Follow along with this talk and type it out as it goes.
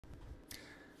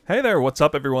Hey there, what's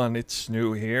up everyone? It's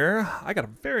Snoo here. I got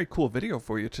a very cool video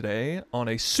for you today on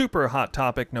a super hot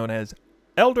topic known as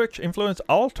Eldritch influence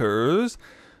altars.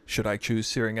 Should I choose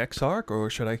Searing Exarch or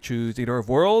should I choose Eater of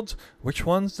Worlds? Which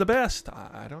one's the best?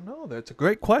 I don't know. That's a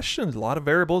great question. There's a lot of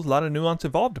variables, a lot of nuance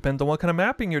involved. Depends on what kind of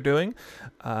mapping you're doing.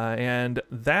 And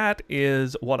that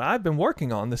is what I've been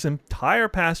working on this entire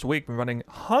past week. Been running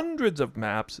hundreds of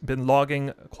maps, been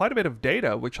logging quite a bit of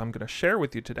data, which I'm going to share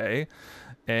with you today.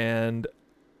 And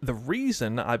the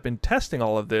reason I've been testing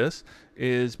all of this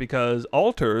is because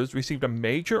altars received a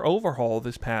major overhaul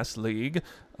this past league.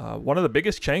 One of the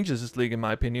biggest changes this league, in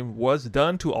my opinion, was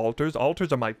done to altars.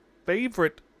 Altars are my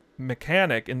favorite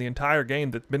mechanic in the entire game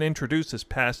that's been introduced this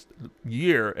past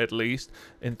year, at least,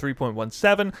 in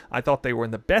 3.17. I thought they were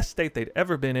in the best state they'd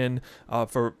ever been in,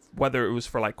 for whether it was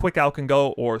for like quick out and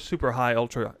go or super high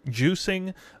ultra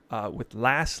juicing with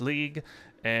last league.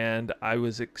 And I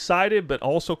was excited, but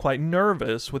also quite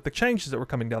nervous with the changes that were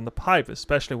coming down the pipe,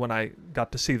 especially when I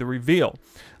got to see the reveal.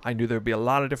 I knew there'd be a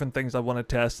lot of different things I want to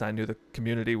test. I knew the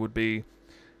community would be,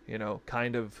 you know,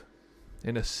 kind of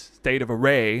in a state of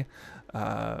array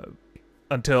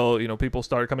until, you know, people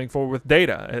started coming forward with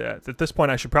data. At this point,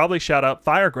 I should probably shout out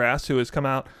Firegrass, who has come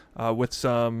out with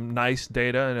some nice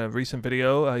data in a recent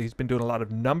video. He's been doing a lot of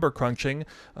number crunching.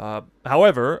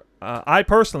 However, I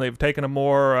personally have taken a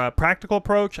more practical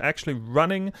approach, actually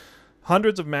running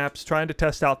hundreds of maps, trying to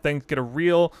test out things, get a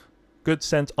real good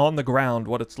sense on the ground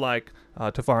what it's like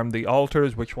to farm the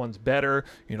altars, which one's better,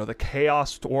 you know, the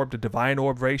Chaos Orb to Divine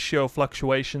Orb ratio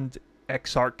fluctuations,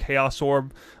 Exarch Chaos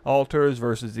Orb altars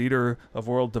versus Eater of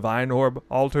World Divine Orb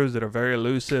altars that are very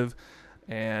elusive,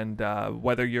 and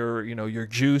whether you're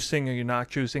juicing or you're not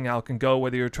juicing, out can go,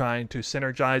 whether you're trying to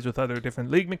synergize with other different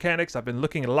league mechanics. I've been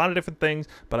looking at a lot of different things,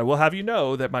 but I will have you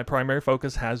know that my primary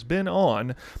focus has been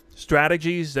on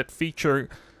strategies that feature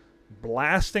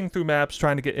blasting through maps,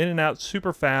 trying to get in and out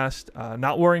super fast,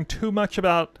 not worrying too much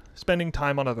about spending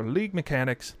time on other league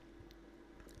mechanics.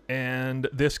 And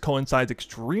this coincides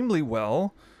extremely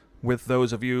well with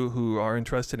those of you who are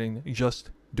interested in just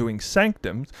doing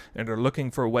sanctums and are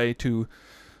looking for a way to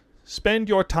spend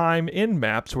your time in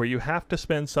maps where you have to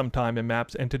spend some time in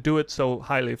maps, and to do it so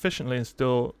highly efficiently and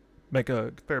still make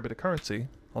a fair bit of currency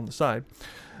on the side.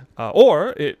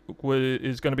 Or it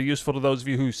is going to be useful to those of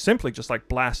you who simply just like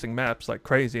blasting maps like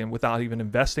crazy and without even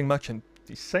investing much and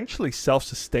essentially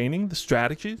self-sustaining the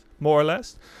strategies, more or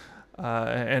less.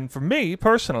 And for me,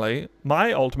 personally,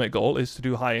 my ultimate goal is to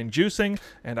do high-end juicing,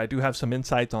 and I do have some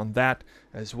insights on that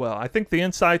as well. I think the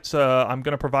insights I'm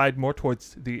going to provide more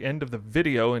towards the end of the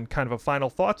video in kind of a final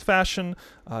thoughts fashion.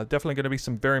 Definitely going to be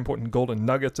some very important golden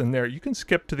nuggets in there. You can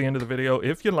skip to the end of the video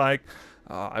if you like.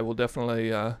 I will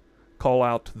definitely call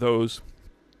out those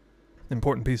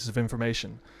important pieces of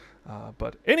information.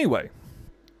 But anyway,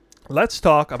 let's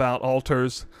talk about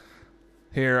altars.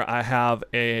 Here I have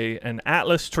an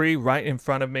atlas tree right in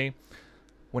front of me.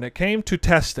 When it came to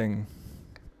testing,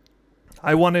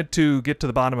 I wanted to get to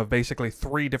the bottom of basically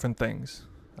three different things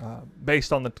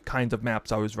based on the kinds of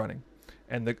maps I was running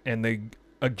and the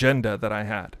agenda that I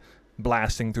had,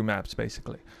 blasting through maps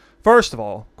basically. First of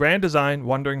all, grand design,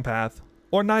 wandering path,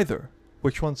 or neither.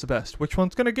 Which one's the best? Which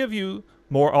one's going to give you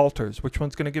more altars? Which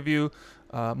one's going to give you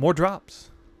more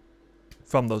drops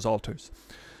from those altars?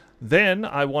 Then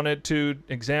I wanted to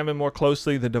examine more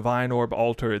closely the Divine Orb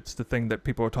altar. It's the thing that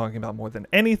people are talking about more than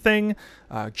anything.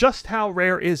 Just how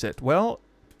rare is it? Well,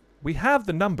 we have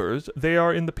the numbers. They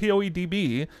are in the PoE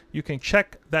DB. You can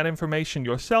check that information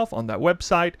yourself on that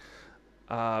website.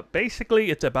 Basically,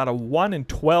 it's about a 1 in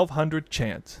 1,200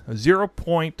 chance, a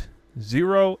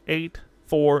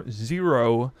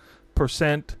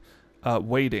 0.0840%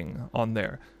 weighting on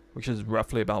there, which is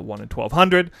roughly about 1 in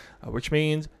 1,200, which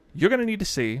means you're going to need to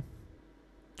see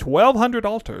 1,200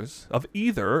 altars of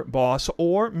either boss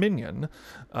or minion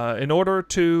in order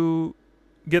to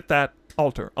get that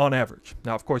altar on average.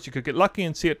 Now, of course, you could get lucky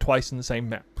and see it twice in the same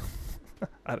map.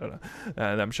 I don't know.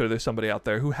 And I'm sure there's somebody out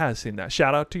there who has seen that.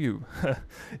 Shout out to you,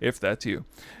 if that's you.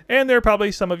 And there are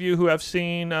probably some of you who have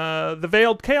seen the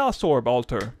Veiled Chaos Orb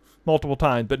altar multiple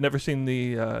times, but never seen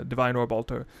the Divine Orb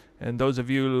altar. And those of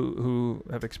you who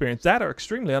have experienced that are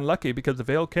extremely unlucky, because the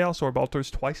Veiled Chaos Orb altar is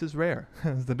twice as rare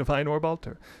as the Divine Orb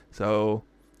altar. So,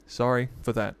 sorry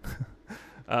for that.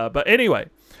 But anyway,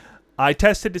 I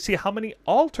tested to see how many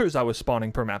altars I was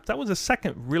spawning per map. That was a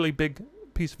second really big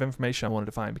piece of information I wanted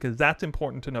to find, because that's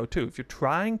important to know too. If you're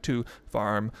trying to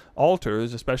farm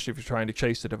altars, especially if you're trying to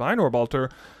chase the Divine Orb altar,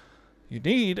 you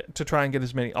need to try and get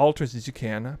as many altars as you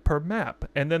can per map.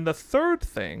 And then the third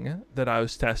thing that I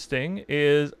was testing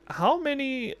is how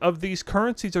many of these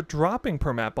currencies are dropping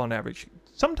per map on average.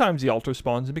 Sometimes the altar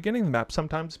spawns at the beginning of the map,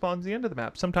 sometimes spawns at the end of the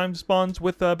map, sometimes spawns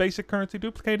with basic currency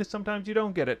duplicated, sometimes you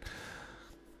don't get it.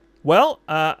 Well,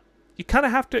 you kind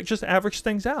of have to just average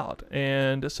things out,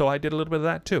 and so I did a little bit of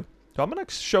that too. So I'm going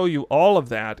to show you all of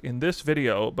that in this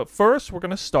video, but first we're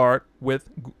going to start with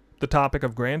the topic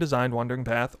of Grand Design, Wandering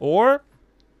Path, or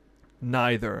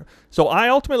neither. So I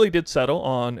ultimately did settle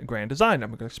on Grand Design. I'm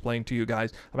going to explain to you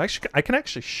guys. I can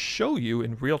actually show you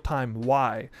in real time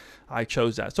why I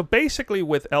chose that. So basically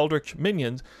with Eldritch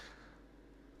minions,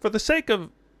 for the sake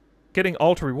of getting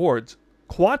altar rewards,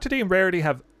 quantity and rarity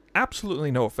have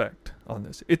absolutely no effect on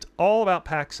this. It's all about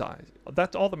pack size.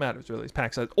 That's all that matters really, is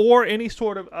pack size, or any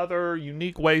sort of other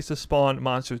unique ways to spawn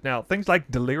monsters. Now, things like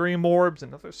delirium orbs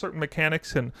and other certain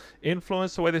mechanics can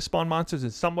influence the way they spawn monsters.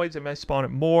 In some ways, they may spawn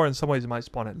it more. In some ways, they might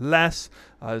spawn it less.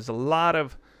 There's a lot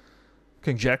of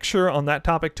conjecture on that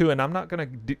topic too, and I'm not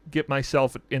going to get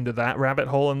myself into that rabbit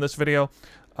hole in this video.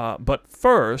 But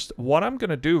first, what I'm going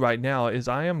to do right now is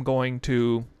I am going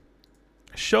to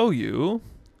show you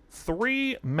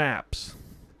 3 maps.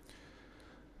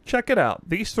 Check it out.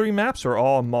 These 3 maps are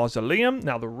all Mausoleum.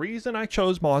 Now, the reason I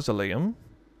chose Mausoleum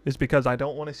is because I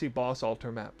don't want to see boss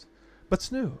altar maps. But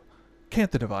Snoo,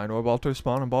 can't the Divine Orb altar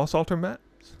spawn on boss altar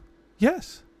maps?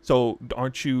 Yes. So,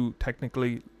 aren't you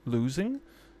technically losing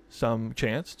some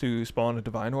chance to spawn a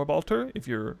Divine Orb altar if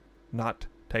you're not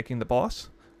taking the boss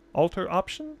altar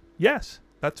option? Yes,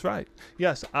 that's right.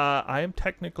 Yes, I am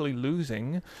technically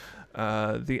losing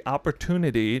the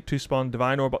opportunity to spawn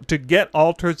Divine Orb, to get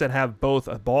altars that have both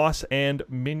a boss and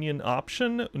minion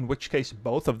option, in which case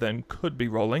both of them could be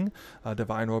rolling a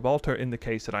Divine Orb altar in the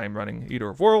case that I am running Eater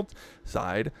of Worlds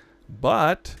side.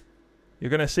 But you're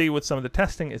going to see with some of the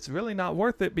testing, it's really not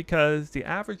worth it because the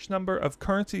average number of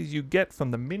currencies you get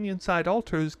from the minion side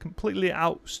altars completely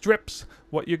outstrips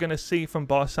what you're going to see from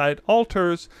boss side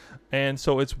altars, and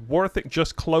so it's worth it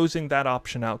just closing that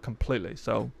option out completely.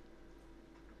 So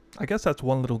I guess that's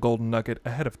one little golden nugget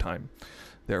ahead of time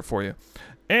there for you.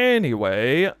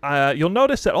 Anyway, you'll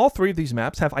notice that all 3 of these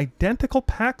maps have identical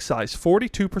pack size,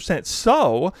 42%.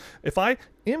 So if I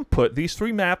input these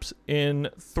 3 maps in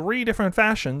 3 different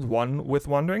fashions, one with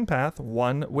Wandering Path,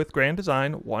 one with Grand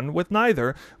Design, one with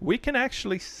neither, we can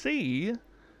actually see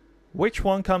which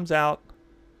one comes out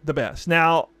the best.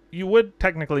 Now, you would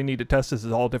technically need to test this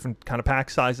as all different kind of pack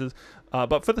sizes,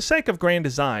 but for the sake of Grand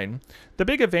Design, the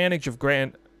big advantage of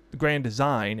Grand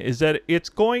Design is that it's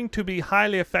going to be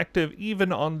highly effective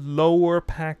even on lower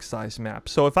pack size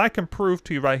maps. So if I can prove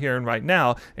to you right here and right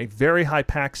now a very high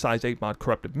pack size 8-mod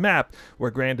corrupted map where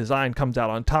Grand Design comes out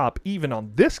on top even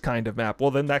on this kind of map,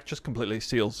 well then that just completely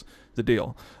seals the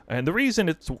deal. And the reason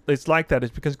it's like that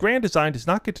is because Grand Design does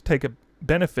not get to take a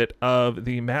benefit of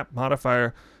the map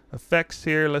modifier effects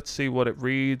here. Let's see what it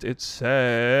reads. It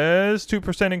says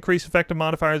 2% increase effective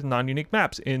modifiers in non-unique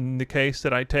maps. In the case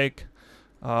that I take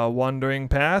Wandering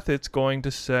Path, it's going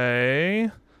to say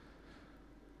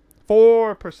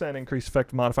 4% increased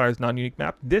effective modifiers, non-unique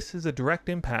map. This is a direct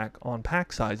impact on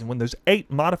pack size, and when there's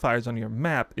 8 modifiers on your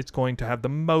map, it's going to have the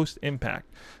most impact.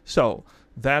 So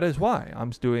that is why I'm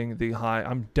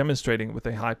demonstrating with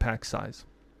a high pack size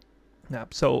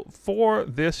map. So for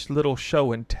this little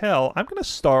show and tell, I'm going to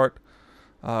start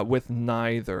with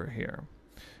neither here,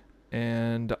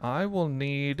 and I will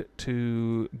need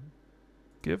to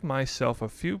give myself a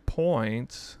few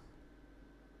points.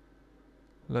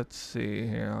 Let's see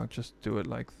here. I'll just do it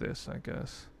like this, I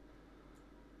guess.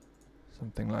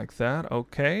 Something like that.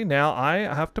 Okay, now I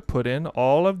have to put in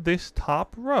all of this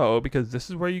top row because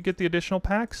this is where you get the additional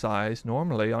pack size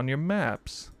normally on your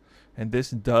maps. And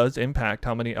this does impact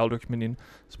how many Eldritch minion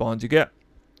spawns you get.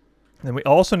 Then we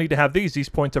also need to have these. These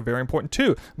points are very important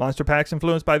too. Monster packs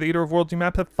influenced by the Eater of Worlds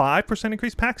map have 5%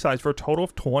 increased pack size for a total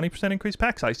of 20% increased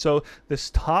pack size. So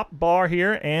this top bar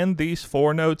here and these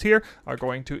 4 nodes here are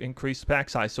going to increase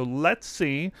pack size. So let's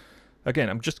see. Again,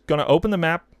 I'm just going to open the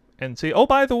map and see. Oh,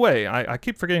 by the way, I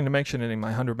keep forgetting to mention it in my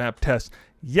 100 map test.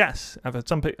 Yes, I've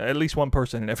had at least one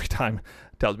person every time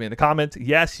tells me in the comments,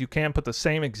 yes, you can put the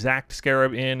same exact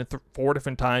scarab in 4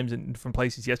 different times in different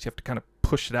places. Yes, you have to kind of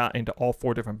push it out into all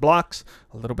 4 different blocks.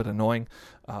 A little bit annoying,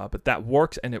 but that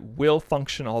works and it will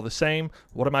function all the same.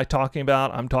 What am I talking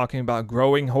about? I'm talking about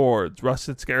growing hordes.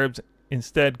 Rusted scarabs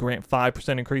instead grant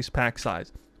 5% increased pack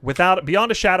size.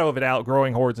 Beyond a shadow of a doubt,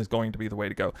 growing hordes is going to be the way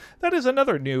to go. That is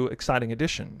another new exciting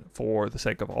addition for the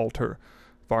sake of altar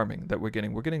farming that we're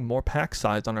getting. We're getting more pack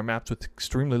size on our maps with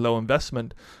extremely low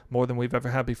investment, more than we've ever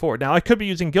had before. Now, I could be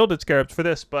using gilded scarabs for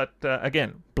this, but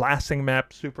again, blasting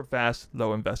map, super fast,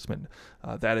 low investment.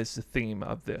 That is the theme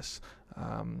of this.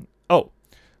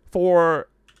 For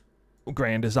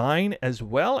Grand Design, as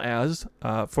well as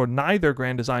for neither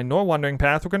Grand Design nor Wandering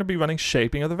Path, we're going to be running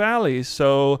Shaping of the Valleys.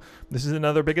 So this is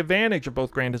another big advantage of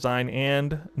both Grand Design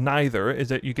and neither, is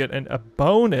that you get a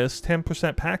bonus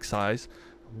 10% pack size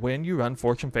when you run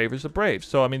Fortune Favors the Brave.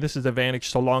 So I mean, this is advantage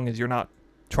so long as you're not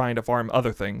trying to farm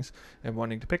other things and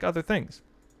wanting to pick other things.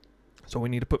 So we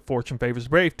need to put Fortune Favors the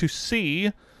Brave to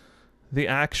see the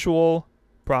actual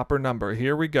proper number.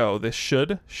 Here we go. This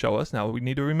should show us. Now we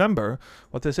need to remember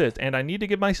what this is, and I need to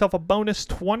give myself a bonus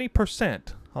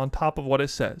 20% on top of what it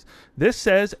says. This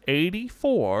says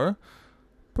 84%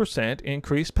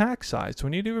 increased pack size. So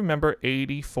we need to remember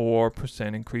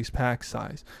 84% increased pack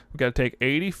size. We've got to take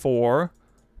 84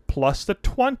 plus the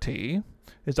 20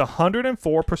 is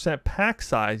 104% pack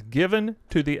size given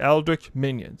to the Eldritch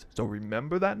minions. So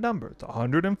remember that number. It's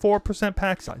 104%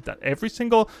 pack size. That every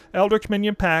single Eldritch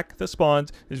minion pack that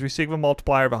spawns is receiving a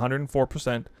multiplier of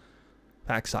 104%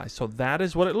 pack size. So that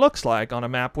is what it looks like on a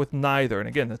map with neither. And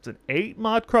again, that's an 8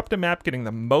 mod corrupted map, getting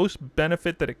the most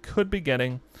benefit that it could be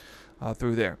getting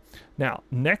through there. Now,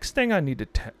 next thing I need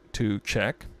to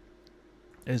check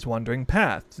is Wandering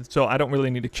Path. So I don't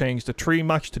really need to change the tree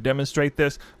much to demonstrate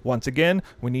this. Once again,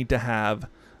 we need to have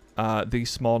these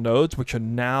small nodes, which are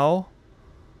now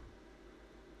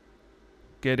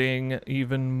getting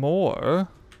even more.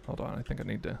 Hold on, I think I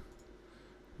need to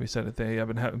reset it. They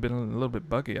have been a little bit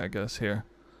buggy, I guess, here.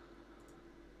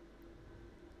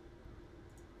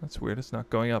 That's weird. It's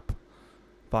not going up.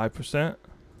 5%.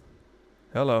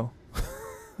 Hello.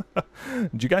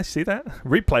 Did you guys see that?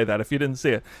 Replay that if you didn't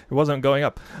see it. It wasn't going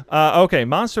up. Okay,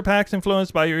 monster packs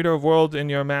influenced by your Eater of Worlds in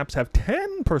your maps have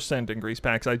 10% increased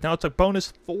pack size. Now it's a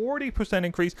bonus 40%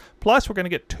 increase, plus we're going to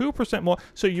get 2% more.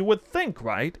 So you would think,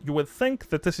 right? You would think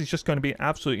that this is just going to be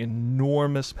absolutely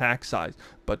enormous pack size.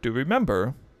 But do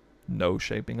remember, no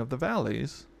Shaping of the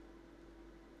Valleys.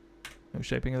 No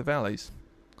Shaping of the Valleys.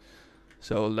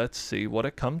 So let's see what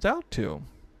it comes out to.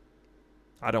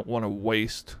 I don't want to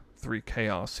waste 3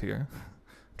 chaos here.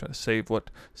 Try to save what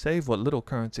little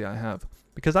currency I have,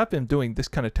 because I've been doing this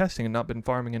kind of testing and not been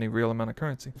farming any real amount of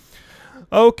currency.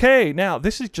 Okay, now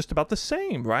this is just about the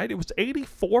same, right? It was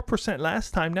 84% last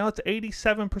time. Now it's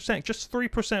 87%, just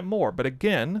 3% more. But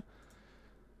again,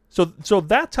 so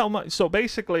that's how much. So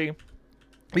basically,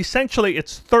 essentially,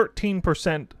 it's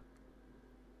 13%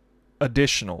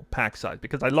 additional pack size,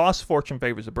 because I lost Fortune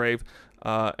Favors the Brave,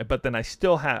 but then I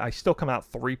still come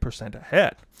out 3%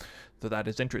 ahead. So that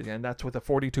is interesting, and that's with a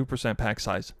 42% pack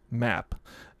size map.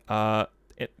 But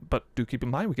do keep in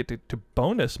mind, we get to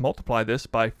bonus multiply this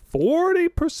by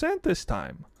 40% this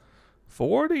time.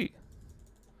 40.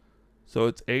 So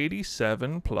it's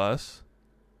 87 plus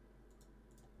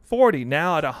 40.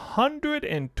 Now at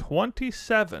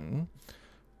 127%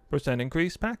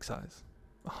 increased pack size.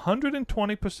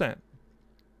 120%.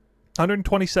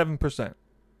 127%.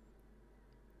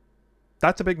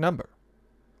 That's a big number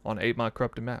on 8 mod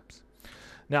corrupted maps.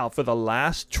 Now, for the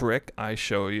last trick I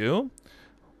show you,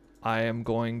 I am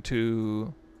going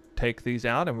to take these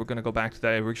out, and we're going to go back to the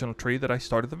original tree that I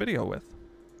started the video with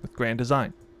Grand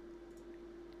Design.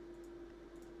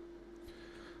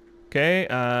 Okay,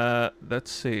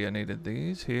 let's see. I needed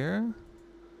these here.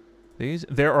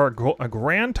 There are a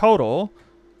grand total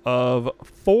of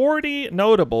 40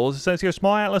 notables. It says here,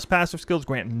 small atlas passive skills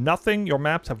grant nothing. Your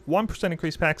maps have 1%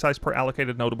 increased pack size per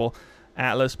allocated notable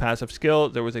atlas passive skill.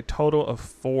 There was a total of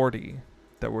 40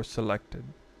 that were selected.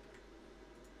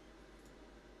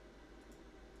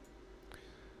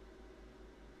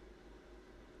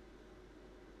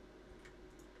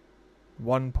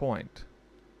 One point.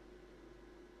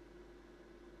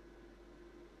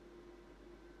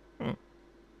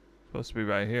 Supposed to be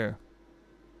right here.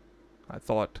 I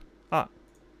thought,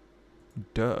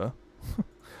 duh.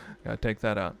 Gotta take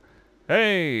that out.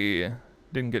 Hey!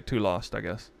 Didn't get too lost, I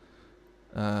guess.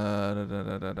 There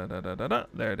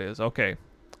it is. Okay.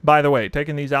 By the way,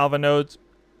 taking these alpha nodes,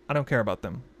 I don't care about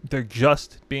them. They're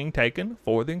just being taken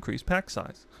for the increased pack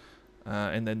size.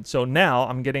 And then, so now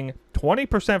I'm getting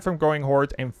 20% from growing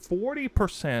hordes and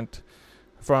 40%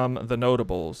 from the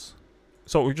notables.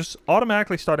 So we're just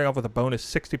automatically starting off with a bonus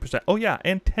 60%. Oh yeah,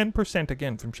 and 10%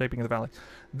 again from Shaping of the Valley.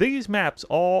 These maps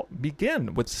all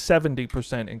begin with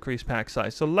 70% increased pack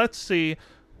size. So let's see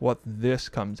what this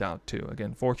comes out to.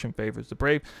 Again, Fortune Favors the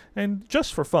Brave. And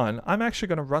just for fun, I'm actually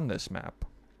going to run this map,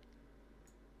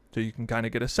 so you can kind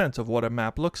of get a sense of what a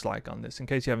map looks like on this, in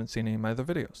case you haven't seen any of my other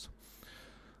videos.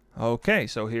 Okay,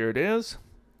 so here it is.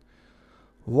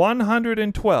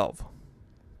 112.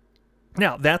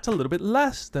 Now, that's a little bit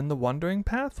less than the Wandering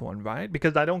Path one, right?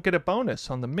 Because I don't get a bonus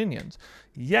on the minions.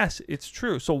 Yes, it's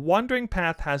true. So Wandering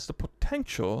Path has the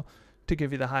potential to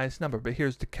give you the highest number, but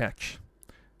here's the catch.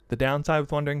 The downside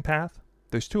with Wandering Path,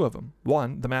 there's two of them.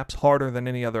 One, the map's harder than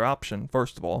any other option,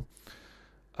 first of all.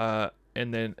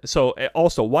 And then, so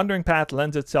also, Wandering Path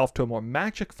lends itself to a more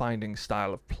magic finding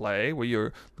style of play, where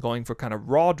you're going for kind of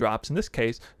raw drops in this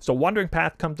case. So Wandering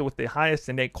Path comes with the highest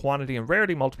innate quantity and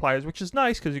rarity multipliers, which is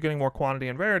nice because you're getting more quantity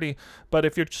and rarity. But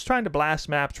if you're just trying to blast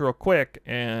maps real quick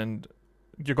and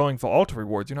you're going for altar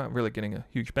rewards, you're not really getting a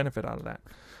huge benefit out of that.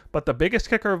 But the biggest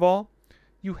kicker of all,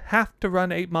 you have to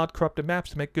run 8 mod corrupted maps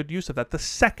to make good use of that. The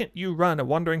second you run a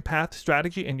Wandering Path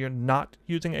strategy and you're not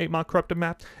using 8 mod corrupted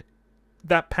maps,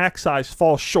 that pack size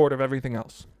falls short of everything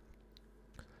else.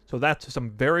 So that's some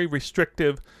very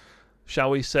restrictive, shall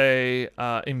we say,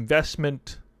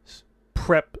 investment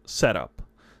prep setup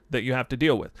that you have to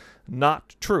deal with.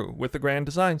 Not true with the Grand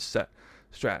Design strat.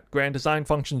 Grand Design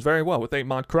functions very well with 8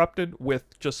 mod corrupted,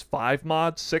 with just 5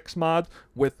 mods, 6 mods,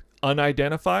 with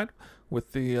unidentified,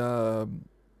 with the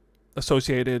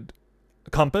associated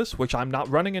compass, which I'm not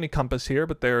running any compass here,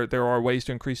 but there are ways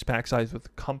to increase pack size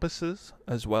with compasses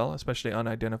as well, especially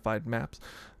unidentified maps.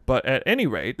 But at any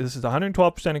rate, this is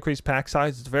 112% increased pack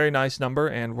size. It's a very nice number,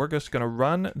 and we're just going to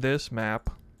run this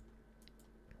map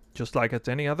just like it's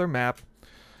any other map.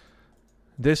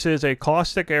 This is a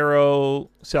Caustic Arrow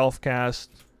self-cast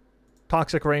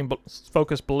Toxic Rain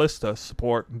Focus Ballista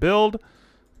support build.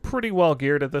 Pretty well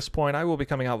geared at this point. I will be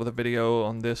coming out with a video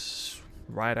on this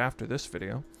right after this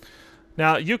video.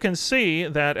 Now, you can see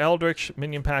that Eldritch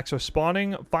minion packs are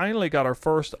spawning. Finally got our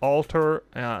first altar.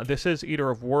 This is Eater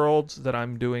of Worlds that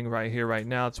I'm doing right here, right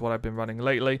now. It's what I've been running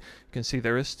lately. You can see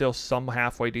there is still some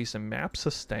halfway decent map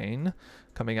sustain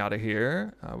coming out of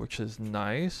here, which is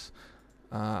nice.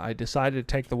 I decided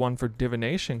to take the one for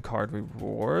Divination card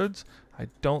rewards. I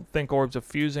don't think Orbs of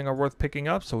Fusing are worth picking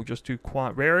up, so we'll just do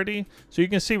Quant Rarity. So you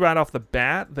can see right off the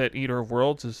bat that Eater of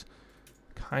Worlds is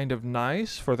kind of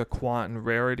nice for the Quant and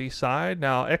Rarity side.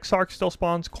 Now, Exarch still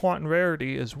spawns Quant and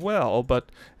Rarity as well, but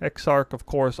Exarch, of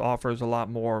course, offers a lot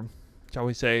more, shall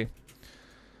we say,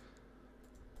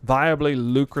 viably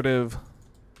lucrative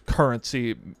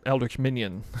currency Eldritch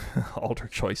minion altar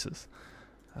choices.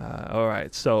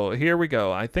 Alright, so here we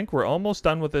go. I think we're almost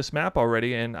done with this map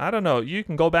already, and I don't know, you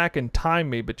can go back and time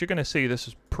me, but you're going to see this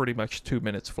is pretty much 2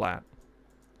 minutes flat.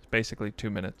 It's basically 2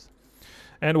 minutes.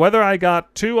 And whether I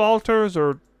got 2 altars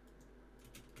or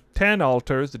 10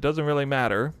 altars, it doesn't really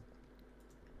matter.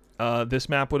 This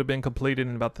map would have been completed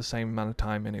in about the same amount of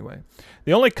time anyway.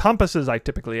 The only compasses I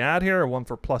typically add here are one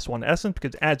for +1 essence,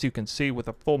 because as you can see, with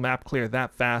a full map clear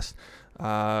that fast,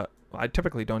 I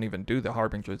typically don't even do the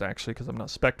Harbingers, actually, because I'm not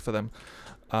spec'd for them.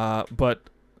 But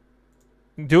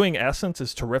doing essence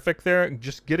is terrific there.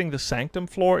 Just getting the Sanctum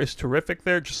floor is terrific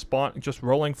there. Just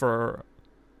rolling for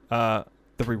the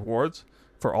rewards,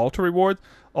 for altar rewards,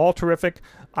 all terrific.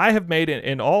 I have made,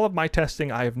 in all of my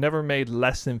testing, I have never made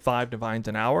less than 5 divines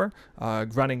an hour,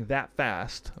 running that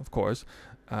fast, of course,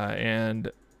 and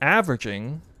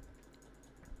averaging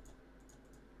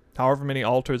however many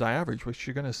altars I average, which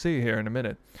you're going to see here in a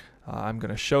minute. I'm going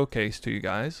to showcase to you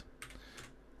guys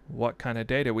what kind of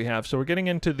data we have. So we're getting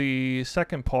into the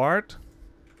second part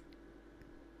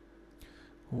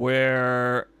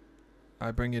where I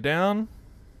bring you down.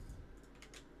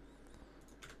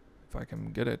 If I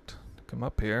can get it to come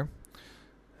up here.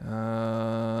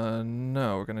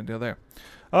 No, we're going to do there.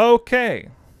 Okay.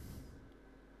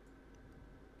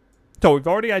 So we've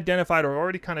already identified or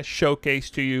already kind of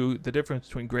showcased to you the difference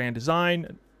between Grand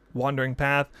Design, Wandering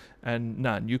Path, and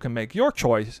none. You can make your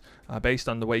choice based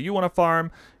on the way you want to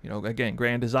farm. You know, again,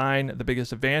 Grand Design, the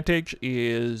biggest advantage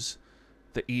is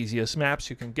the easiest maps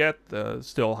you can get, the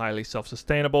still highly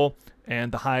self-sustainable,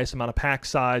 and the highest amount of pack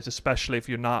size, especially if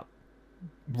you're not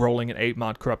rolling an 8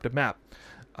 mod corrupted map.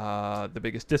 The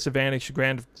biggest disadvantage to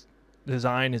Grand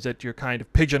Design is that you're kind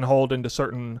of pigeonholed into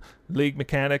certain league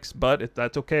mechanics, but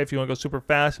that's okay if you want to go super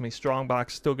fast. I mean,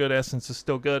 Strongbox is still good, Essence is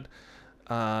still good.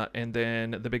 And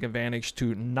then the big advantage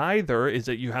to neither is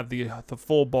that you have the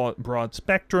full broad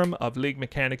spectrum of league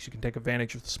mechanics. You can take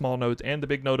advantage of the small nodes and the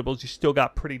big notables. You still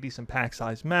got pretty decent pack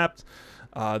size maps.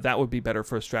 That would be better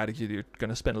for a strategy that you're going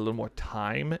to spend a little more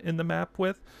time in the map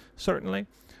with, certainly.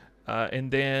 And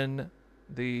then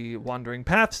the Wandering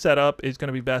Path setup is going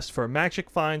to be best for Magic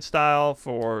Find style,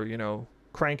 for, you know,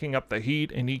 cranking up the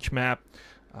heat in each map,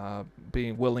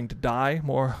 being willing to die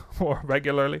more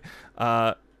regularly.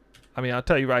 I mean, I'll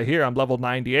tell you right here, I'm level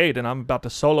 98, and I'm about to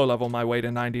solo level my way to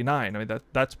 99. I mean,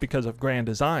 that's because of Grand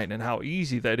Design and how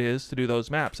easy that is to do those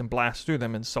maps and blast through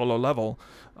them in solo level,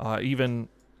 even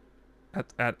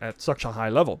at such a high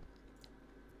level.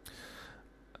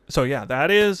 So yeah, that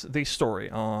is the story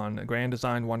on Grand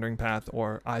Design, Wandering Path,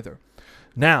 or either.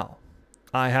 Now,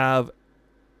 I have,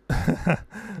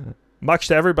 much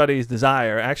to everybody's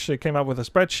desire, actually came up with a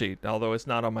spreadsheet, although it's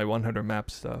not on my 100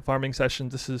 maps farming session.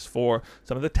 This is for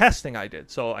some of the testing I did.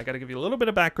 So I got to give you a little bit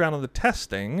of background on the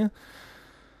testing.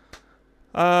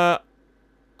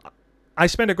 I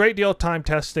spent a great deal of time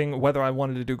testing whether I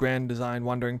wanted to do Grand Design,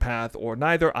 Wandering Path, or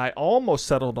neither. I almost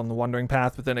settled on the Wandering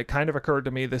Path, but then it kind of occurred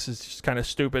to me this is just kind of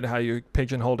stupid how you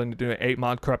pigeonholed into doing 8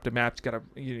 mod corrupted maps. How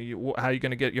are you going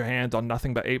to get your hands on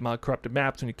nothing but 8 mod corrupted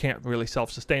maps when you can't really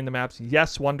self-sustain the maps?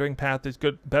 Yes, Wandering Path is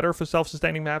good, better for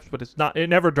self-sustaining maps, but it's not. It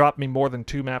never dropped me more than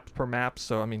 2 maps per map.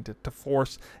 So I mean, to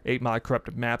force 8 mod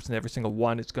corrupted maps in every single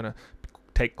one, it's going to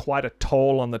take quite a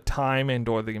toll on the time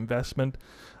and/or the investment.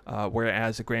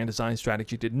 Whereas the Grand Design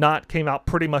strategy did not, came out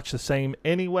pretty much the same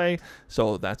anyway,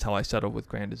 so that's how I settled with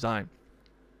Grand Design.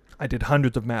 I did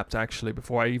hundreds of maps actually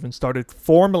before I even started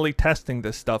formally testing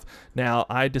this stuff. Now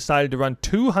I decided to run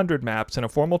 200 maps in a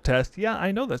formal test. Yeah,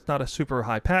 I know that's not a super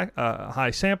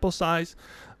high sample size,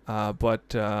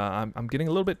 but I'm getting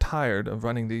a little bit tired of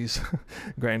running these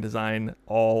Grand Design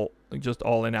all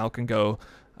in out and go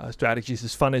strategies.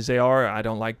 As fun as they are, I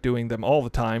don't like doing them all the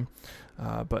time.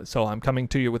 But so I'm coming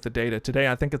to you with the data today.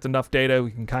 I think it's enough data.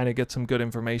 We can kind of get some good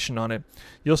information on it.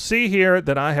 You'll see here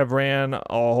that I have ran a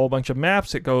whole bunch of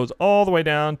maps. It goes all the way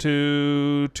down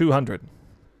to 200.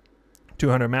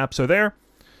 200 maps are there.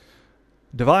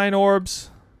 Divine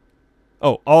orbs.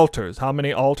 Oh, altars. How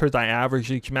many altars I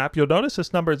average each map. You'll notice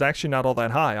this number is actually not all that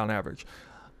high on average.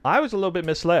 I was a little bit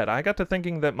misled. I got to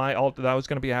thinking that that I was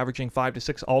going to be averaging 5 to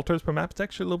 6 altars per map. It's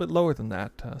actually a little bit lower than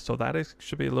that. So that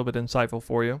should be a little bit insightful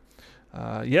for you.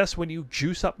 Yes, when you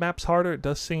juice up maps harder, it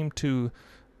does seem to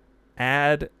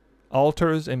add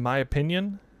altars, in my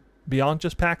opinion, beyond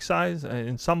just pack size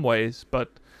in some ways. But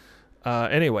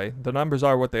anyway, the numbers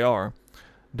are what they are.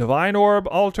 Divine Orb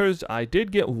altars, I did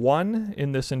get 1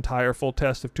 in this entire full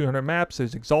test of 200 maps.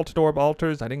 There's Exalted Orb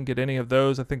altars. I didn't get any of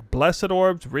those. I think Blessed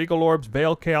Orbs, Regal Orbs,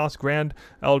 Veil Chaos, Grand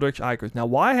Eldritch, Icers. Now,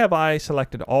 why have I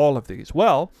selected all of these?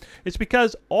 Well, it's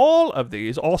because all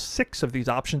 6 of these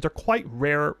options are quite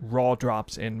rare raw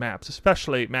drops in maps,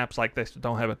 especially maps like this that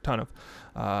don't have a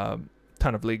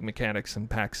ton of league mechanics and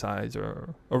pack size,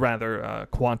 or rather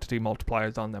quantity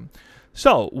multipliers on them.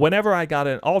 So, whenever I got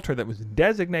an altar that was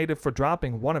designated for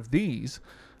dropping one of these,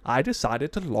 I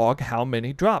decided to log how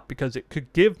many dropped, because it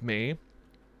could give me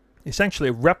essentially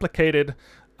a replicated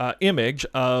image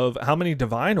of how many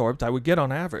divine orbs I would get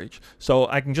on average. So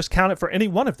I can just count it for any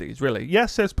one of these, really.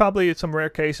 Yes, there's probably some rare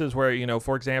cases where, you know,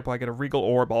 for example, I get a Regal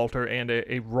Orb altar and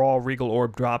a raw Regal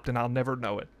Orb dropped, and I'll never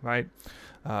know it, right?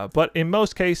 But in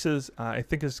most cases, I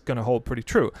think it's going to hold pretty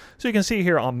true. So you can see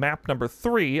here on map number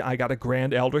 3, I got a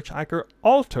Grand Eldritch Iker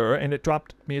altar, and it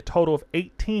dropped me a total of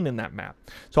 18 in that map.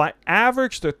 So I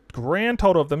averaged the grand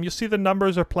total of them. You see the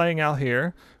numbers are playing out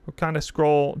here. We'll kind of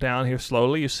scroll down here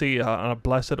slowly. You see on a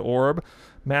Blessed Orb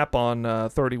map on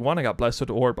 31, I got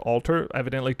Blessed Orb altar.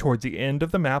 Evidently towards the end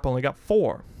of the map, only got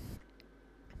 4.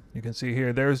 You can see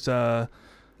here, there's... oh,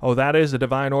 that is a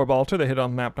Divine Orb altar that hit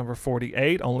on map number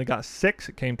 48. Only got 6.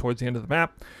 It came towards the end of the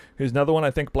map. Here's another one. I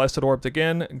think Blessed Orbs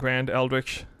again. Grand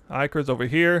Eldritch Ikers over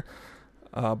here.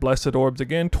 Blessed Orbs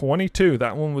again. 22.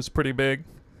 That one was pretty big.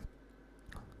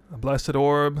 A Blessed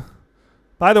Orb.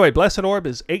 By the way, Blessed Orb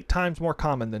is 8 times more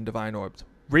common than Divine Orbs.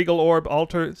 Regal Orb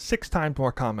altar, 6 times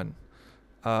more common.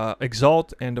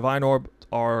 Exalt and Divine Orb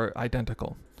are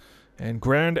identical. And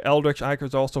Grand Eldritch Iker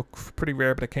is also pretty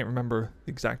rare, but I can't remember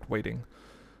the exact weighting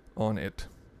on it.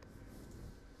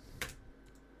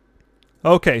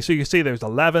 Okay, so you can see there's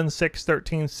 11, 6,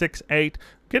 13, 6, 8.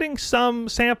 Getting some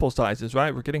sample sizes,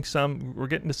 right? We're getting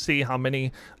to see how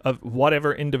many of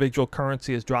whatever individual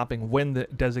currency is dropping when the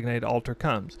designated altar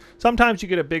comes. Sometimes you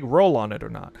get a big roll on it or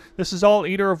not. This is all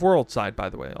Eater of World side, by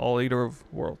the way. All Eater of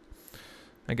World.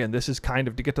 Again, this is kind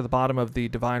of to get to the bottom of the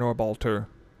Divine Orb altar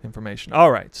information.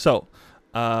 All right, so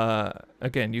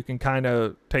again, you can kind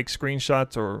of take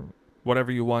screenshots or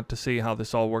whatever you want to see how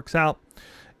this all works out.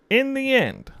 In the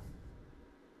end,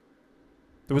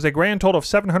 there was a grand total of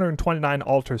 729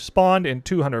 altars spawned in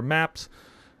 200 maps.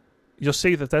 You'll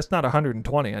see that that's not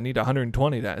 120. I need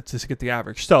 120 to get the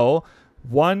average. So,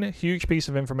 one huge piece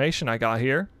of information I got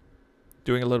here,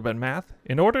 doing a little bit of math.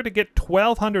 In order to get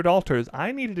 1,200 altars,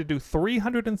 I needed to do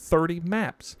 330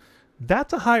 maps.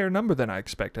 That's a higher number than I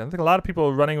expected. I think a lot of people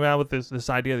are running around with this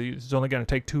idea that it's only going to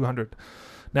take 200.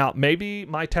 Now, maybe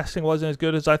my testing wasn't as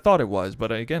good as I thought it was,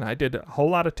 but again, I did a whole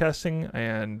lot of testing,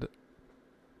 and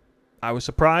I was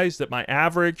surprised that my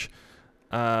average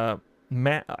number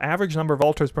of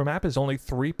altars per map is only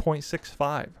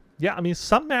 3.65. Yeah, I mean,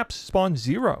 some maps spawn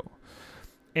 0.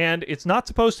 And it's not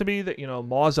supposed to be that, you know,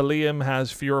 Mausoleum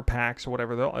has fewer packs or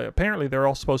whatever. Apparently, they're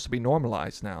all supposed to be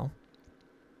normalized now.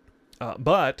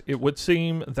 But it would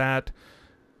seem that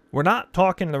we're not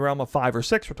talking in the realm of 5 or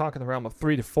 6. We're talking in the realm of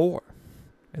 3 to 4.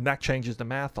 And that changes the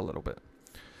math a little bit.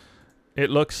 It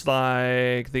looks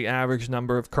like the average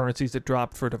number of currencies that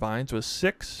dropped for Divines was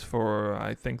 6 for,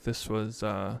 I think this was,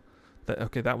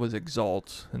 okay, that was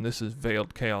Exalt. And this is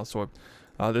Veiled Chaos Orb.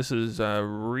 This is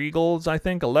Regals, I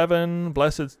think, 11,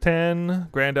 Blessed's 10,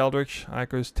 Grand Eldritch,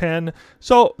 Icarus 10.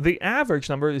 So the average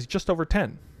number is just over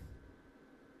 10.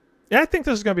 Yeah, I think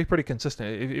this is going to be pretty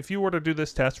consistent. If you were to do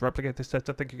this test, replicate this test,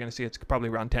 I think you're going to see it's probably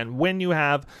around 10 when you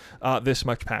have this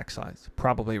much pack size.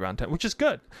 Probably around 10, which is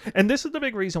good. And this is the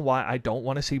big reason why I don't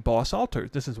want to see boss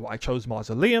altars. This is why I chose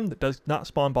Mausoleum that does not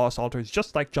spawn boss altars,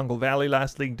 just like Jungle Valley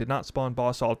last league did not spawn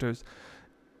boss altars.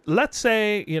 Let's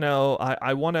say, you know,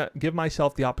 I want to give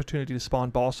myself the opportunity to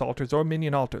spawn boss altars or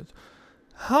minion altars.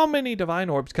 How many divine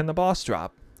orbs can the boss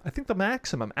drop? I think the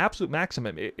maximum, absolute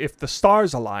maximum, if the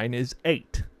stars align, is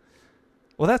 8.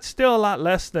 Well, that's still a lot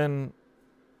less than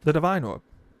the divine orb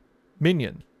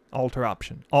minion altar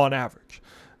option on average.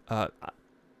 The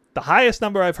highest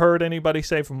number I've heard anybody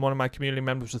say from one of my community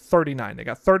members was 39. They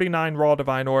got 39 raw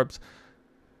divine orbs.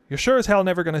 You're sure as hell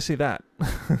never going to see that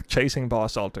chasing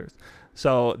boss altars.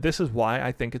 So this is why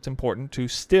I think it's important to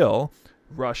still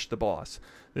rush the boss.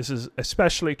 This is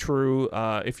especially true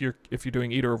if you're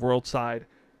doing Eater of Worlds side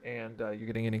and you're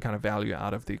getting any kind of value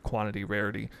out of the quantity,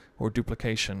 rarity, or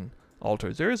duplication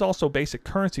altars. There is also basic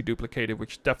currency duplicated,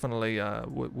 which definitely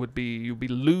would be, you'd be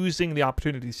losing the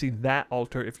opportunity to see that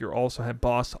altar if you also have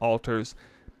boss altars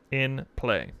in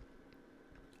play.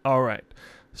 All right.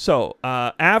 So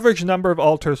average number of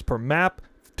altars per map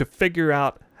to figure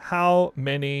out how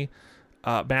many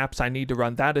maps I need to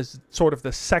run. That is sort of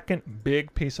the second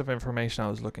big piece of information I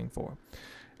was looking for.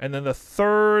 And then the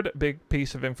third big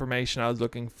piece of information I was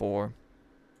looking for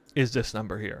is this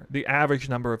number here, the average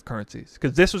number of currencies.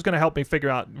 Because this was going to help me figure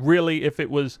out really if it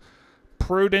was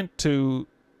prudent to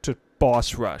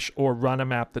boss rush or run a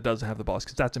map that doesn't have the boss,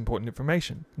 because that's important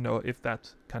information. You know, if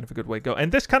that's kind of a good way to go.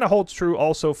 And this kind of holds true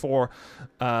also for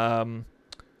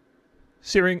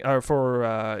Searing, or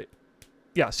for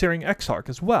Searing Exarch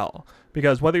as well.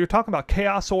 Because whether you're talking about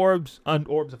Chaos Orbs,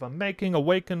 Orbs of Unmaking,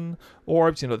 Awaken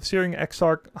Orbs, you know, the Searing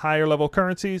Exarch higher level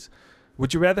currencies,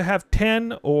 would you rather have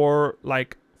 10 or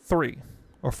like 3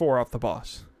 or 4 off the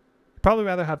boss? You'd probably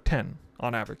rather have 10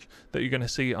 on average that you're going to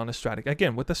see on a strategy.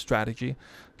 Again, with a strategy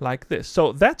like this.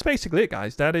 So that's basically it,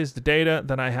 guys. That is the data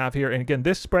that I have here. And again,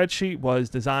 this spreadsheet was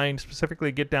designed specifically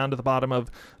to get down to the bottom of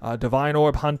Divine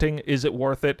Orb hunting. Is it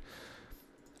worth it?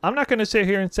 I'm not going to sit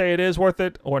here and say it is worth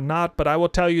it or not, but I will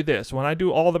tell you this. When I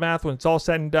do all the math, when it's all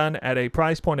said and done, at a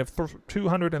price point of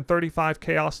 235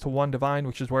 Chaos to 1 Divine,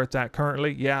 which is where it's at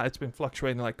currently, yeah, it's been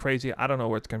fluctuating like crazy. I don't know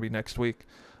where it's going to be next week.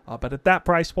 But at that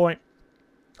price point,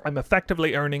 I'm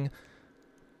effectively earning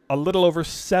a little over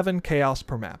 7 Chaos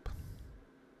per map.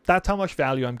 That's how much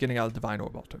value I'm getting out of Divine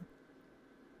Orb Altar.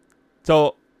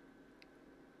 So,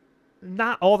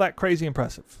 not all that crazy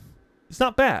impressive. It's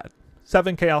not bad.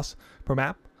 7 Chaos per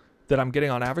map that I'm getting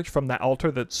on average from that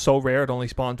altar that's so rare it only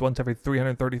spawns once every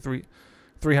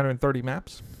 330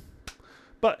 maps.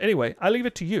 But anyway, I leave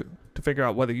it to you to figure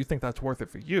out whether you think that's worth it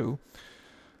for you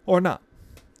or not.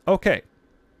 Okay.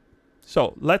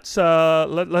 So let's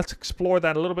explore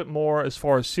that a little bit more as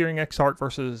far as Searing Exarch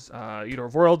versus Eater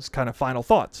of Worlds, kind of final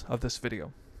thoughts of this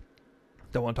video.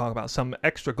 Don't want to talk about some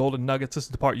extra golden nuggets. This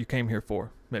is the part you came here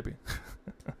for, maybe.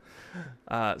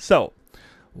 So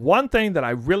one thing that I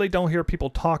really don't hear people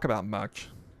talk about much,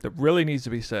 that really needs to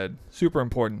be said, super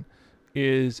important,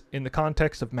 is in the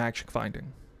context of magic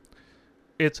finding.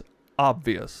 It's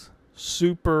obvious,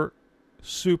 super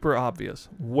obvious,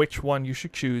 which one you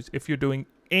should choose if you're doing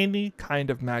any kind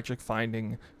of magic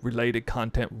finding related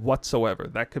content whatsoever.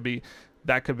 That could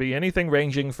be anything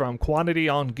ranging from quantity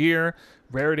on gear,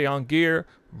 rarity on gear,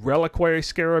 reliquary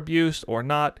scarab use or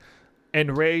not,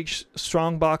 enraged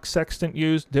strongbox sextant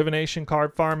use, divination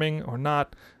card farming or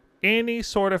not, any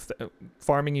sort of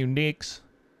farming uniques,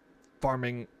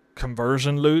 farming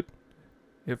conversion loot,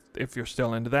 if you're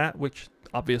still into that, which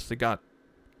obviously got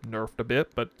nerfed a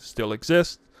bit but still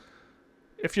exists.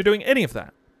 If you're doing any of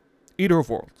that, Eater of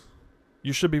Worlds,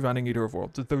 you should be running Eater of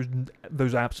Worlds.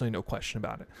 There's absolutely no question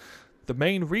about it. The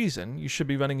main reason you should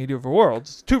be running Eater of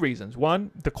Worlds, 2 reasons.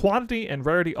 One, the quantity and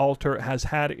rarity altar has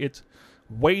had its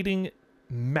weighting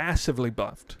massively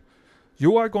buffed.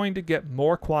 You are going to get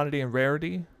more quantity and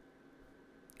rarity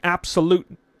in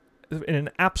an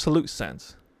absolute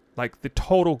sense like the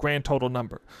total grand total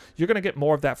number. You're going to get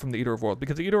more of that from the Eater of World,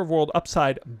 because the Eater of World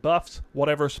upside buffs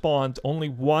whatever spawns. Only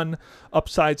one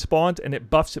upside spawns, and it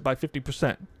buffs it by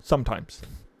 50% sometimes.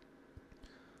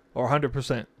 Or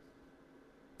 100%.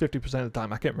 50% of the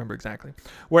time. I can't remember exactly.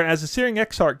 Whereas the Searing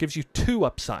Exarch gives you 2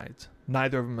 upsides.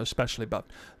 Neither of them are especially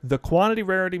buffed. The quantity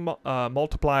rarity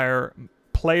multiplier,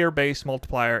 player-based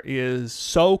multiplier, is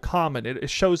so common. It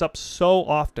shows up so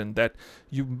often that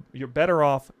you're better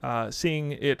off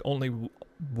seeing it only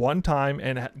one time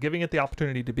and giving it the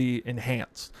opportunity to be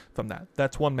enhanced from that.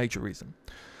 That's one major reason.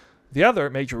 The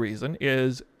other major reason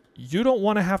is you don't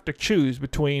want to have to choose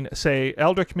between, say,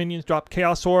 Eldritch minions drop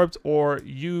Chaos Orbs, or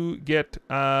you get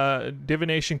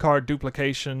Divination card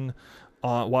duplication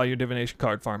while you're Divination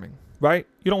card farming, right?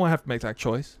 You don't want to have to make that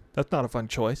choice. That's not a fun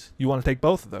choice. You want to take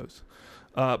both of those.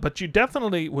 But you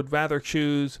definitely would rather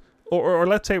choose, or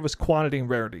let's say it was quantity and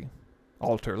rarity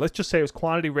altar. Let's just say it was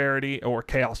quantity, rarity, or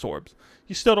Chaos Orbs.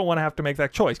 You still don't want to have to make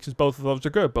that choice, because both of those are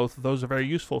good. Both of those are very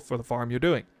useful for the farm you're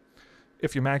doing,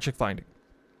 if you're magic finding.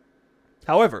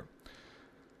 However,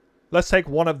 let's take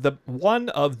one of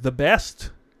the best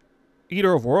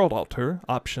Eater of World altar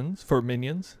options for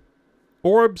minions.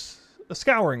 Orbs,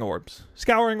 Scouring Orbs.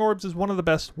 Scouring Orbs is one of the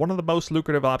best, one of the most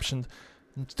lucrative options.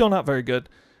 Still not very good.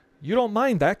 You don't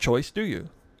mind that choice, do you?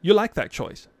 You like that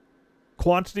choice.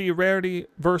 Quantity, rarity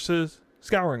versus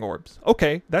Scouring Orbs.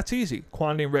 Okay, that's easy.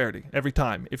 Quantity and rarity every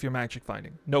time if you're magic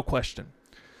finding. No question.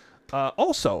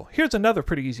 Also, here's another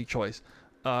pretty easy choice.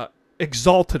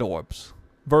 Exalted Orbs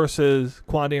versus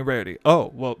quantity and rarity.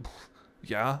 Oh, well,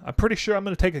 yeah, I'm pretty sure I'm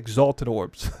going to take Exalted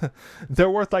Orbs. They're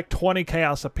worth like 20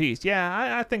 chaos apiece.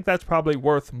 Yeah, I think that's probably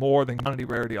worth more than quantity,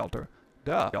 rarity, altar.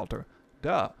 Duh. Altar.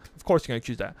 Duh. Of course you're going to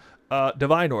choose that.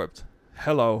 Divine Orbs.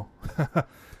 Hello.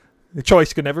 The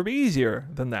choice could never be easier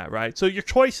than that, right? So your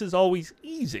choice is always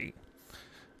easy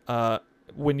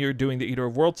when you're doing the Eater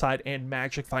of World side and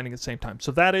magic finding at the same time.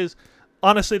 So that is...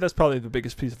 honestly, that's probably the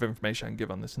biggest piece of information I can give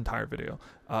on this entire video.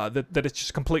 That it's just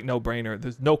a complete no-brainer.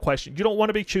 There's no question. You don't want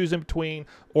to be choosing between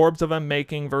Orbs of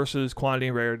Unmaking versus Quantity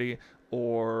and Rarity,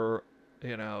 or,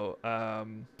 you know,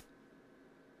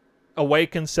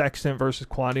 Awakened Sextant versus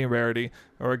Quantity and Rarity,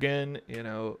 or again, you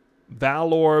know,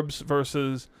 Val Orbs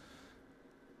versus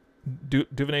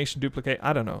Divination Duplicate.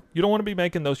 I don't know. You don't want to be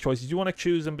making those choices. You want to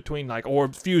choose in between, like,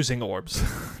 Orbs, Fusing Orbs,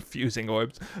 Fusing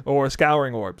Orbs, or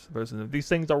Scouring Orbs. These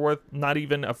things are worth not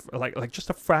even like just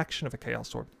a fraction of a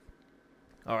Chaos Orb.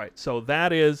 All right, so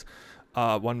that is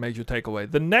one major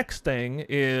takeaway. The next thing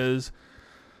is,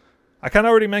 I kind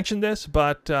of already mentioned this,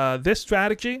 but this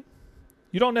strategy,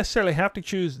 you don't necessarily have to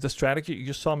choose the strategy you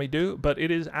just saw me do, but it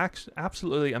is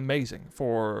absolutely amazing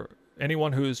for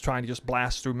anyone who is trying to just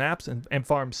blast through maps and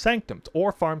farm sanctums,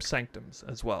 or farm sanctums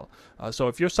as well. So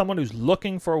if you're someone who's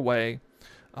looking for a way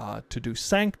to do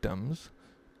sanctums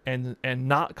and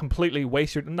not completely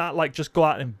waste your, not like just go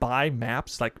out and buy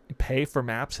maps, like pay for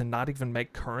maps and not even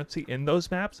make currency in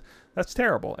those maps, that's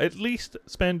terrible. At least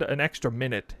spend an extra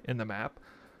minute in the map,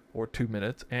 or 2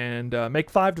 minutes, and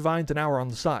make 5 divines an hour on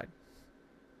the side.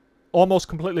 Almost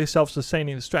completely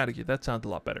self-sustaining the strategy. That sounds a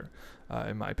lot better,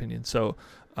 in my opinion. So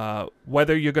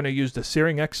whether you're going to use the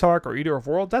Searing Exarch or Eater of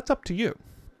World, that's up to you.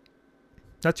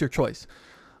 That's your choice.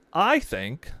 I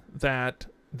think that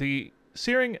the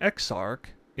Searing Exarch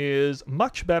is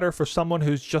much better for someone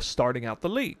who's just starting out the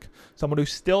league. Someone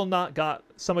who's still not got,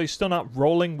 somebody who's still not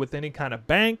rolling with any kind of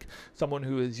bank, someone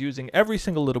who is using every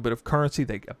single little bit of currency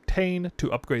they obtain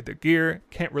to upgrade their gear,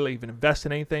 can't really even invest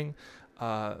in anything.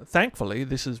 Thankfully,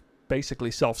 this is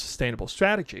basically self-sustainable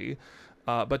strategy.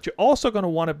 But you're also going to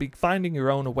want to be finding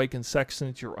your own Awakened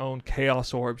Sextants, your own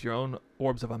Chaos Orbs, your own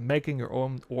Orbs of Unmaking, your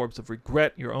own Orbs of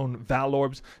Regret, your own Val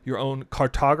Orbs, your own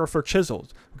Cartographer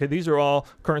Chisels. Okay, these are all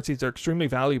currencies that are extremely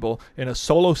valuable in a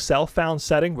solo self-found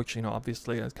setting, which, you know,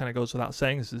 obviously it kind of goes without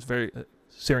saying. This is very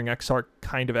Searing Exarch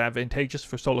kind of advantageous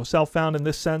for solo self-found in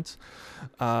this sense,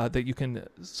 that you can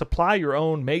supply your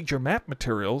own major map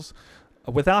materials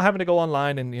without having to go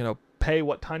online and, you know, pay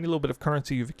what tiny little bit of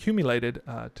currency you've accumulated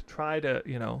to try to,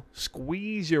 you know,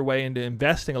 squeeze your way into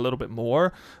investing a little bit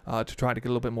more to try to get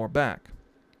a little bit more back.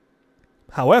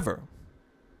 However,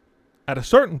 at a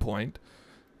certain point,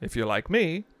 if you're like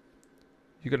me,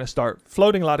 you're going to start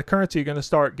floating a lot of currency. You're going to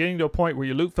start getting to a point where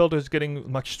your loot filter is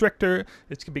getting much stricter.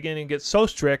 It's beginning to get so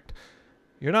strict,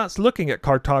 you're not looking at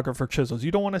Cartographer Chisels. You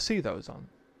don't want to see those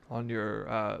on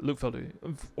your loot filter,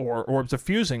 or Orbs of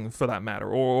Fusing for that matter,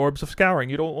 or Orbs of Scouring.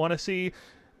 You don't want to see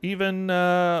even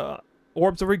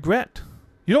Orbs of Regret.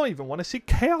 You don't even want to see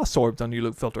Chaos Orbs on your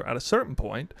loot filter at a certain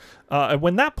point. And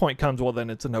when that point comes, well, then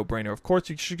it's a no-brainer. Of course,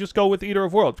 you should just go with Eater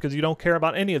of Worlds, because you don't care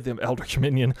about any of the Eldritch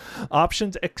Minion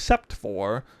options except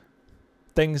for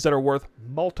things that are worth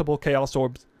multiple chaos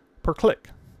orbs per click,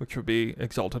 which would be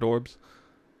exalted orbs,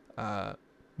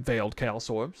 veiled chaos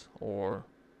orbs, or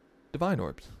divine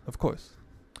orbs, of course.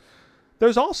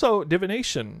 There's also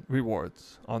divination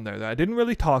rewards on there that I didn't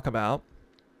really talk about.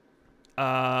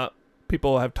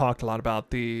 People have talked a lot about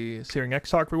the Searing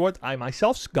Exarch rewards. I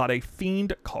myself got a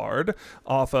Fiend card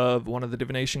off of one of the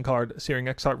divination card Searing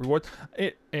Exarch rewards.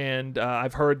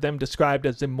 I've heard them described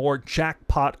as the more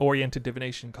jackpot-oriented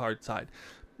divination card side.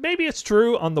 Maybe it's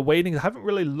true on the weightings. I haven't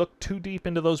really looked too deep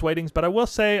into those weightings, but I will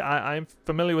say I'm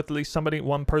familiar with at least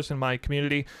one person in my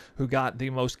community who got the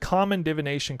most common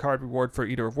divination card reward for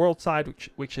Eater of Worlds side,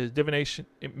 which is divination.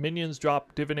 Minions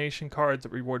drop divination cards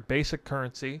that reward basic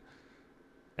currency.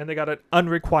 And they got an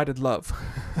unrequited love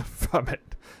from it.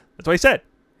 That's what he said.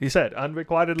 He said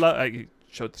unrequited love. He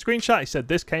showed the screenshot. He said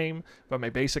this came from a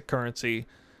basic currency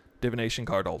divination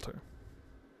card altar.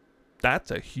 That's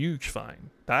a huge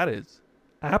find. That is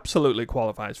absolutely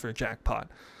qualifies for a jackpot.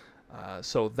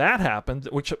 So that happens,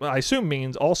 which I assume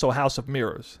means also House of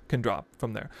Mirrors can drop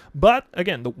from there. But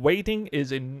again, the weighting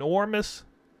is enormous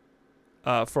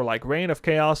for like Reign of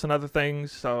Chaos and other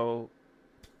things. So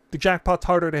the jackpot's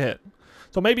harder to hit.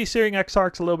 So maybe Searing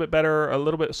Exarch's a little bit better, a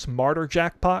little bit smarter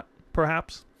jackpot,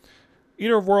 perhaps.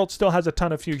 Eater of Worlds still has a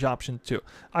ton of huge options, too.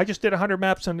 I just did 100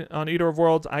 maps on Eater of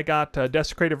Worlds. I got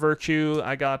Desecrated Virtue.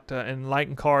 I got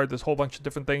Enlightened card. There's a whole bunch of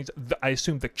different things. I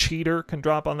assume the Cheater can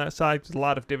drop on that side. There's a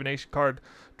lot of Divination card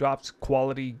drops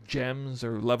quality gems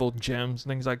or leveled gems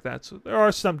and things like that. So there are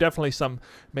definitely some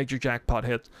major jackpot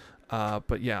hits.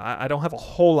 But yeah, I don't have a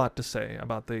whole lot to say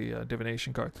about the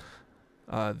Divination card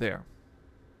there.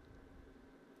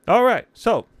 All right,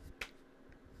 so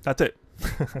that's it.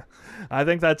 I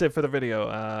think that's it for the video.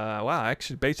 Wow, I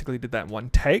actually basically did that in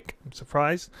one take. I'm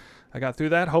surprised I got through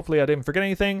that. Hopefully I didn't forget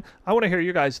anything. I want to hear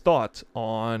your guys' thoughts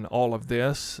on all of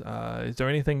this. Is there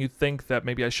anything you think that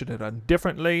maybe I should have done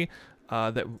differently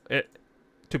to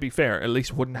be fair, at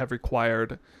least wouldn't have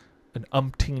required an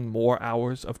umpteen more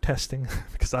hours of testing?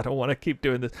 Because I don't want to keep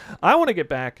doing this. I want to get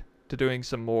back to doing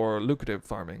some more lucrative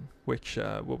farming, which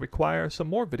will require some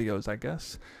more videos, I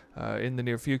guess, in the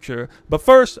near future. But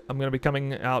first, I'm going to be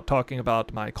coming out talking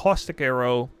about my Caustic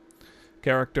Arrow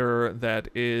character that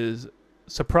is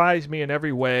surprised me in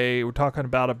every way. We're talking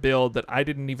about a build that I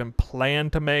didn't even plan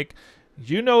to make.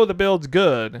 You know the build's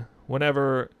good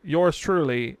whenever yours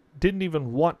truly didn't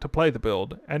even want to play the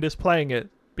build and is playing it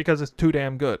because it's too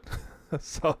damn good.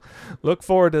 So look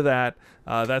forward to that.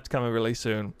 That's coming really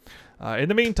soon. In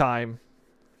the meantime,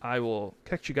 I will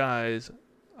catch you guys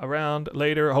around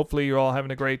later. Hopefully you're all having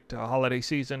a great holiday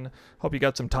season. Hope you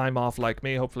got some time off like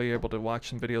me. Hopefully you're able to watch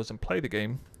some videos and play the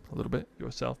game a little bit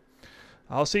yourself.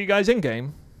 I'll see you guys in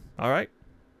game. All right.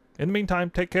 In the meantime,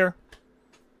 take care.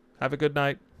 Have a good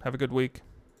night. Have a good week.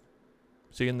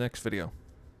 See you in the next video.